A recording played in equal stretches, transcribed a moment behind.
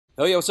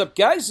Oh, yo, what's up,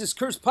 guys? This is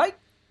Curse Pike.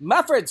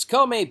 My friends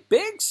call me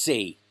Big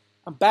C.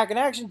 I'm back in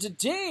action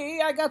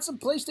today. I got some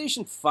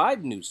PlayStation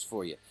 5 news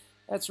for you.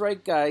 That's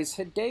right, guys.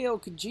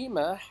 Hideo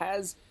Kojima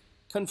has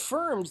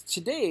confirmed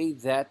today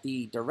that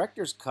the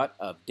director's cut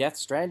of Death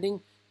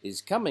Stranding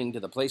is coming to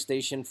the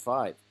PlayStation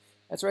 5.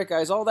 That's right,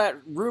 guys. All that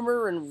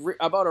rumor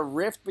about a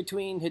rift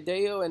between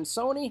Hideo and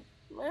Sony,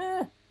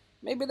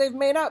 maybe they've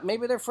made up.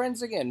 Maybe they're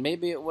friends again.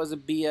 Maybe it was a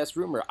BS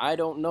rumor. I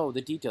don't know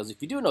the details.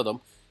 If you do know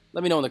them,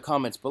 let me know in the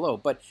comments below.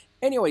 But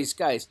anyways,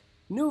 guys,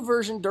 new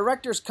version,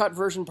 director's cut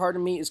version,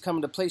 pardon me, is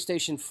coming to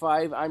PlayStation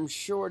 5. I'm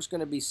sure it's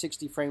going to be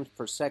 60 frames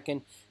per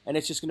second, and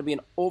it's just going to be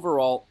an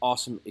overall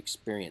awesome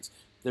experience.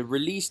 The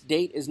release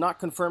date is not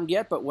confirmed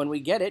yet, but when we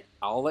get it,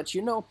 I'll let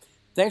you know.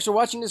 Thanks for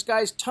watching this,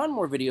 guys. Ton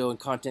more video and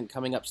content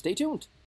coming up. Stay tuned.